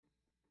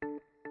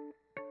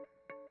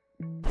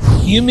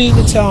You mean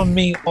to tell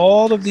me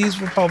all of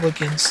these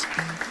Republicans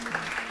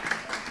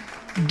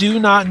do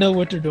not know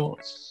what they're doing?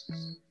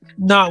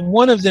 Not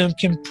one of them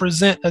can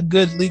present a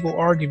good legal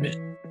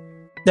argument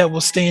that will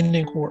stand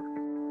in court.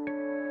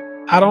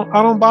 I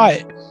don't buy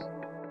it.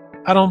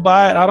 I don't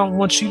buy it. I don't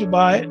want you to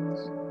buy it.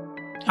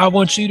 I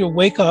want you to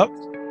wake up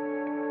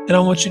and I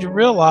want you to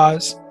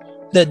realize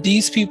that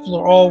these people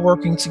are all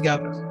working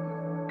together.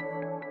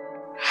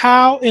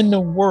 How in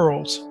the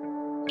world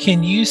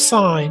can you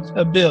sign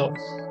a bill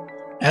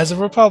as a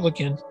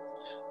Republican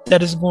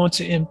that is going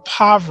to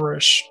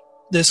impoverish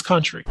this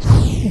country?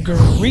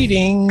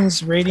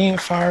 Greetings,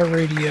 Radiant Fire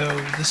Radio.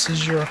 This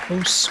is your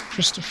host,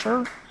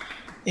 Christopher,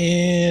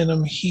 and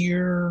I'm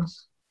here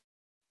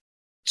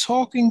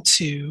talking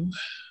to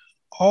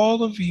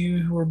all of you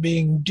who are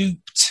being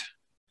duped,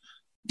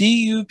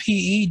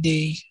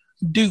 D-U-P-E-D,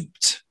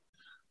 duped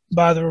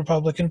by the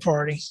Republican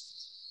Party.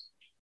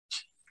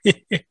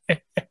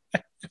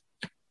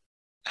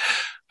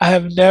 I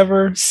have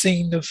never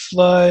seen the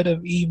flood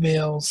of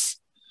emails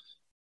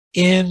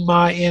in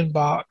my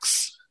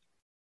inbox,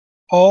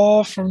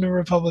 all from the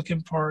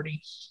Republican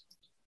Party,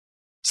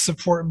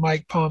 supporting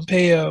Mike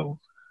Pompeo.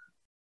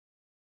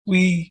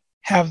 We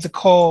have the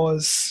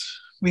cause.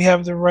 We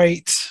have the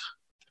right.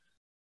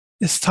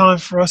 It's time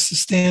for us to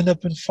stand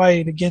up and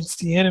fight against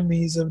the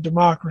enemies of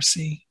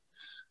democracy.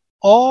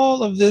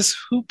 All of this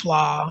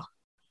hoopla,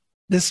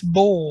 this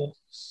bull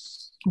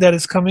that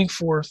is coming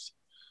forth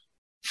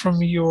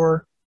from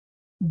your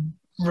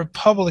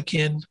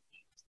Republicans.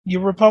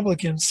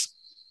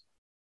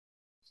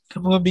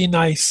 I'm going to be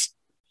nice.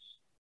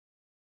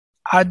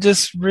 I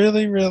just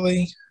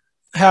really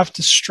have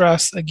to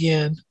stress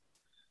again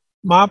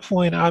my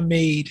point I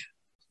made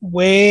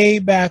way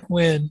back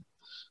when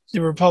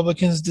the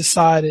Republicans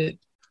decided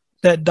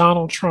that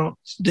Donald Trump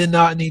did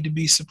not need to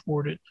be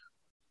supported.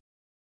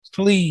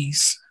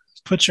 Please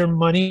put your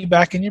money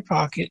back in your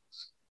pocket.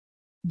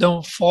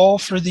 Don't fall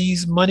for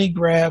these money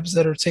grabs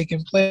that are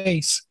taking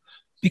place,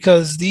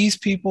 because these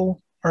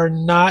people are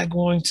not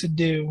going to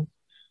do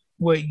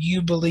what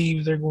you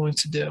believe they're going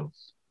to do.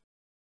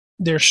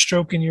 They're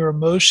stroking your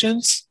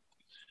emotions.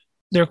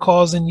 They're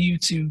causing you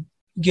to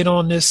get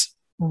on this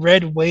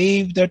red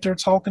wave that they're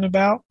talking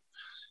about,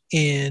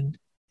 and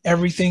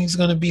everything's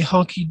going to be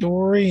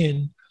hunky-dory,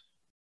 and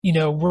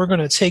we're going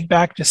to take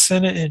back the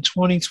Senate in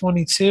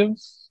 2022,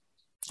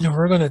 and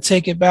we're going to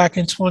take it back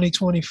in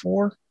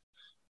 2024.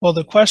 Well,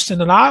 the question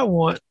that I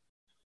want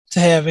to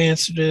have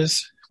answered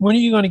is, when are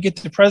you going to get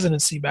the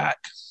presidency back?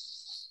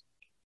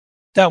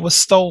 That was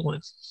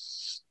stolen.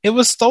 It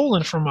was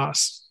stolen from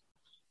us.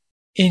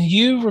 And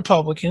you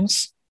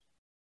Republicans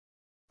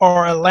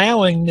are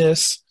allowing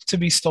this to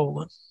be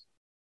stolen.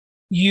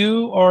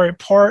 You are a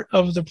part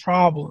of the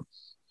problem.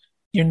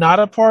 You're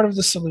not a part of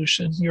the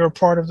solution. You're a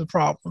part of the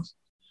problem.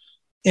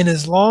 And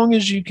as long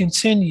as you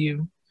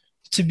continue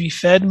to be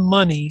fed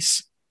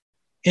monies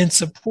and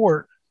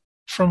support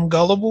from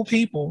gullible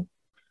people,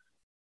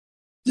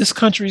 this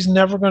country is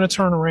never going to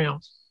turn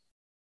around.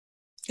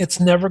 It's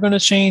never going to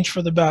change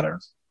for the better,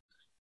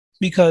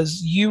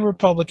 because you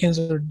Republicans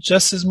are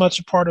just as much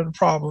a part of the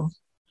problem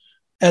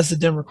as the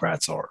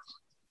Democrats are.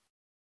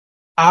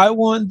 I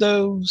want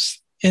those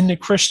in the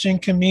Christian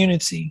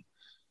community,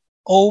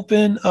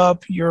 open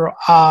up your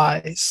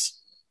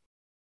eyes,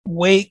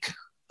 wake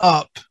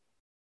up,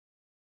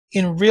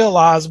 and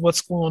realize what's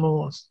going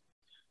on.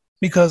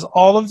 Because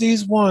all of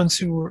these ones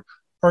who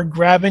are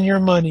grabbing your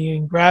money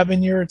and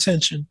grabbing your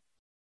attention,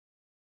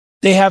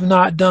 they have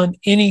not done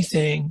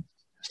anything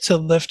to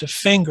lift a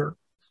finger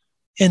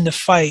in the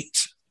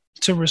fight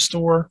to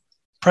restore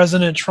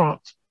President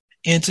Trump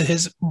into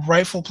his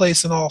rightful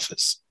place in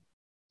office.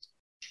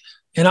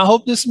 And I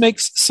hope this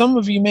makes some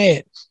of you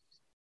mad.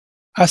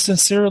 I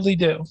sincerely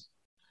do,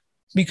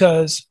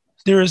 because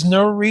there is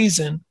no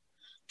reason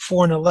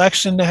for an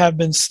election to have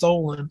been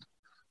stolen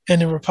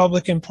and the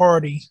Republican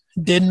Party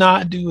did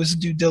not do its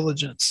due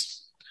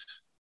diligence.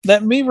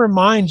 Let me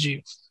remind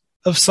you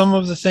of some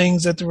of the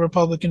things that the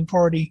Republican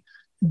Party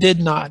did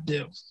not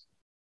do.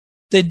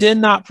 They did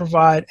not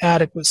provide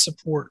adequate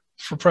support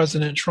for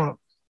President Trump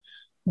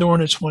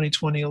during the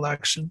 2020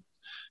 election.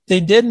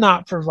 They did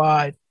not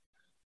provide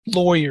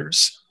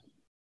lawyers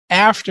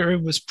after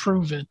it was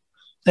proven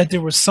that there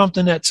was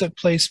something that took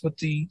place with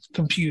the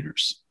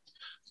computers.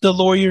 The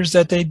lawyers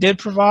that they did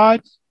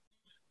provide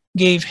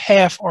gave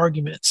half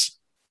arguments.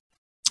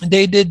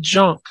 They did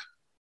junk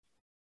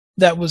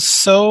that was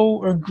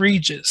so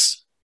egregious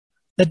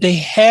that they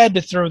had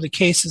to throw the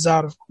cases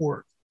out of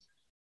court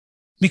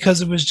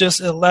because it was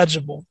just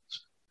illegible.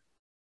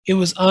 It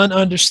was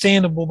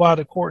ununderstandable by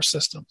the court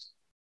system.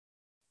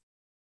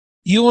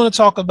 You want to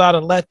talk about a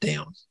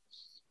letdown?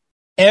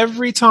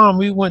 Every time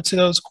we went to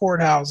those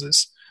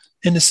courthouses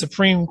in the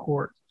Supreme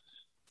Court,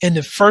 and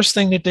the first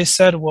thing that they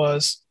said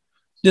was,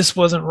 this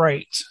wasn't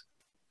right.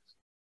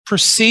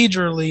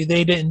 Procedurally,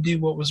 they didn't do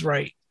what was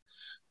right.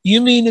 You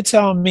mean to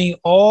tell me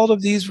all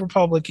of these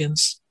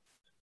Republicans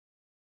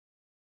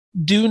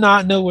do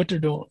not know what they're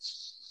doing?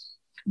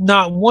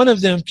 Not one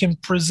of them can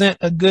present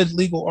a good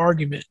legal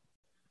argument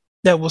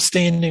that will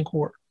stand in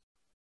court.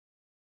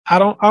 I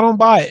don't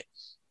buy it.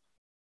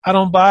 I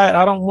don't buy it.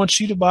 I don't want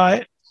you to buy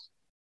it.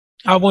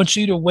 I want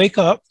you to wake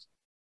up,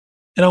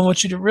 and I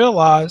want you to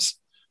realize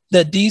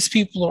that these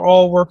people are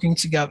all working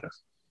together.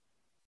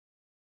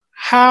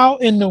 How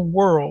in the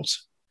world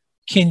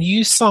can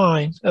you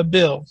sign a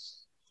bill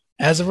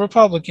as a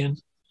Republican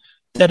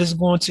that is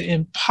going to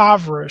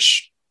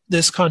impoverish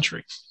this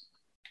country?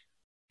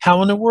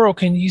 How in the world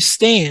can you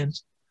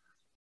stand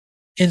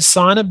and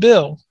sign a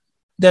bill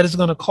that is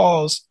going to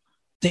cause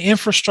the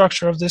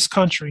infrastructure of this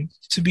country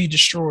to be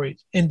destroyed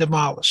and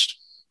demolished?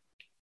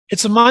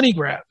 It's a money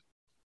grab.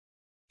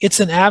 It's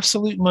an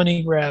absolute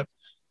money grab.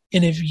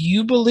 And if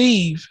you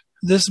believe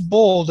this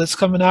bull that's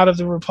coming out of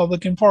the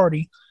Republican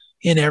Party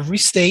in every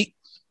state,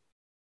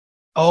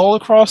 all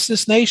across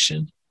this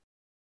nation,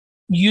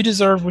 you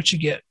deserve what you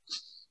get.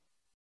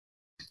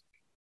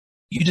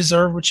 You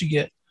deserve what you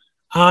get.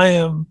 I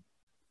am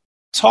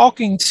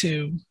talking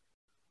to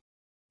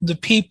the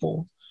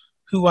people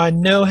who I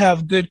know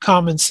have good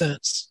common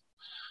sense,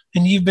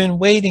 and you've been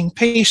waiting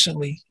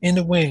patiently in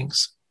the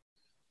wings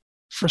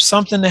for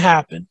something to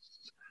happen,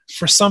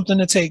 for something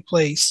to take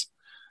place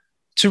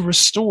to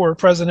restore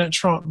President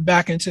Trump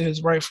back into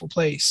his rightful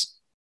place.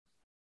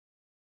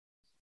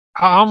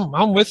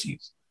 I'm with you.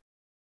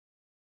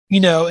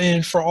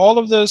 And for all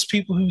of those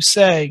people who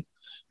say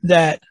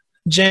that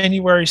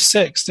January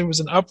 6th, there was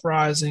an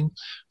uprising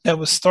that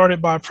was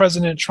started by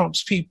President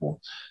Trump's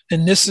people,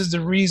 and this is the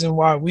reason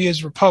why we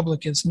as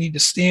Republicans need to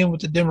stand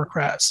with the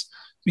Democrats,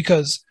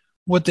 because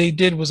what they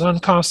did was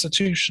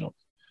unconstitutional.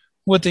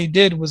 What they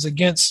did was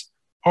against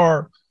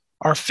our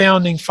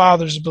founding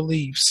fathers'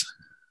 beliefs.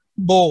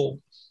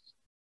 Bull.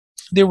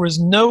 There was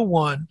no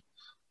one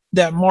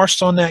that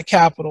marched on that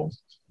Capitol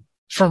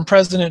from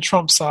President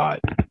Trump's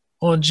side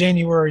on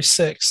January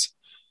 6th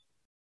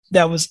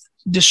that was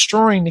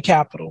destroying the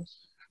Capitol,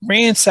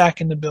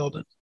 ransacking the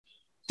building.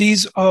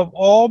 These have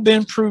all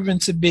been proven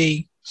to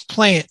be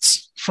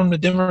plants from the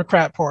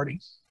Democrat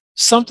Party.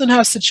 Something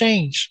has to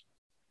change.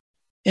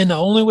 And the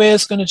only way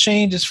it's going to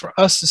change is for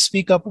us to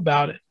speak up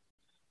about it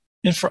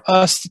and for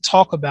us to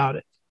talk about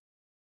it.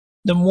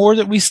 The more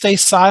that we stay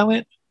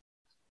silent,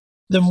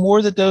 the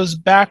more that those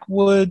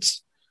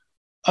backwoods,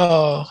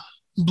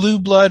 blue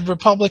blood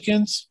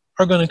Republicans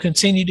are going to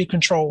continue to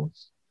control.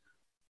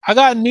 I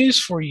got news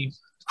for you,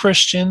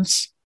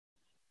 Christians.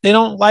 They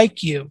don't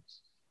like you.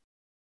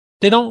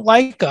 They don't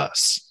like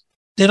us.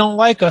 They don't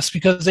like us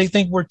because they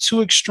think we're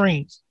too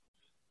extreme.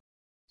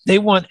 They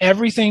want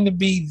everything to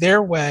be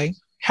their way,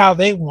 how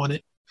they want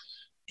it.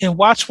 And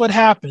watch what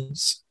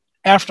happens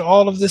after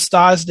all of this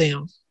dies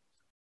down.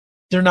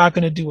 They're not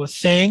going to do a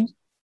thing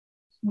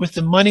with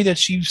the money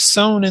that you've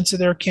sown into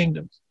their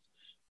kingdom,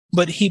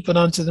 but heap it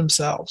unto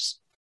themselves.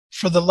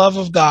 For the love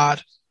of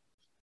God,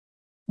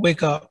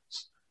 wake up.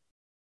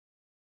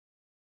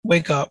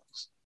 Wake up.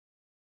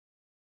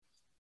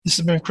 This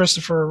has been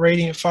Christopher,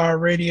 Radiant Fire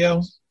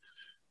Radio.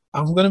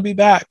 I'm going to be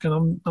back,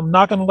 and I'm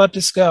not going to let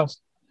this go.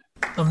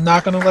 I'm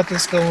not going to let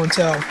this go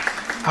until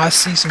I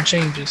see some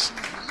changes,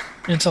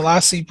 until I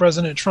see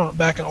President Trump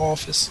back in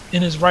office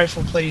in his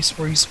rightful place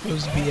where he's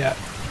supposed to be at.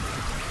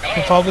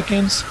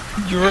 Republicans,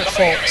 you're at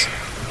fault.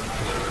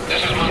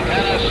 This is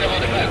Montana Civil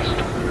Defense.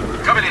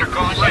 Cover leader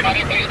calling Raven.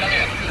 Please come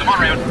in. Come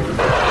on, Raven.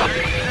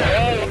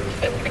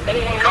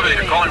 Cover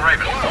leader calling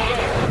Raven.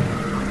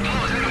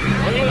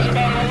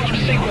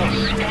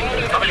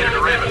 Cover leader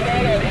to Raven.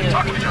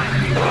 Talk to me, John.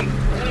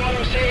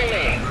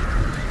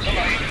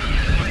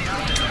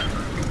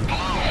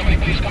 Somebody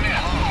please come in.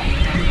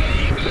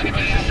 Is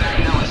anybody out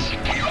there? Ellis,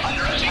 you're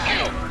under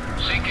CQ.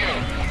 CQ.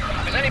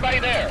 Is anybody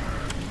there?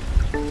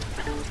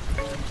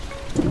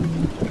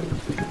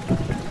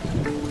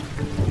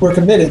 We're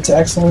committed to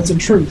excellence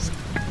and truth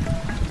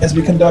as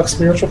we conduct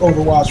spiritual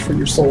overwatch for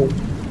your soul.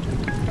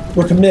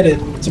 We're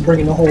committed to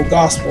bringing the whole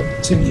gospel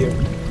to you.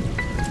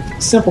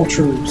 Simple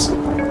truths,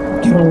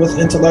 given with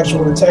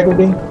intellectual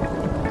integrity,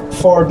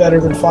 far better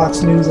than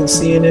Fox News and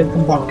CNN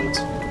combined.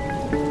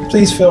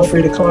 Please feel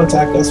free to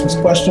contact us with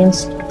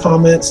questions,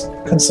 comments,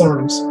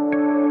 concerns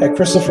at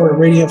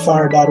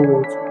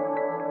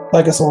Christopher@radiantfire.org.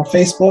 Like us on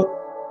Facebook,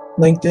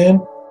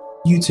 LinkedIn,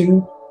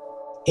 YouTube,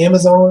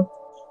 Amazon,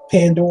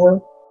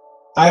 Pandora,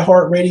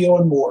 iHeartRadio,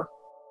 and more.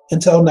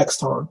 Until next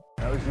time.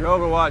 That was your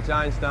Overwatch,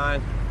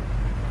 Einstein.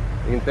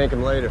 You can thank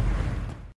him later.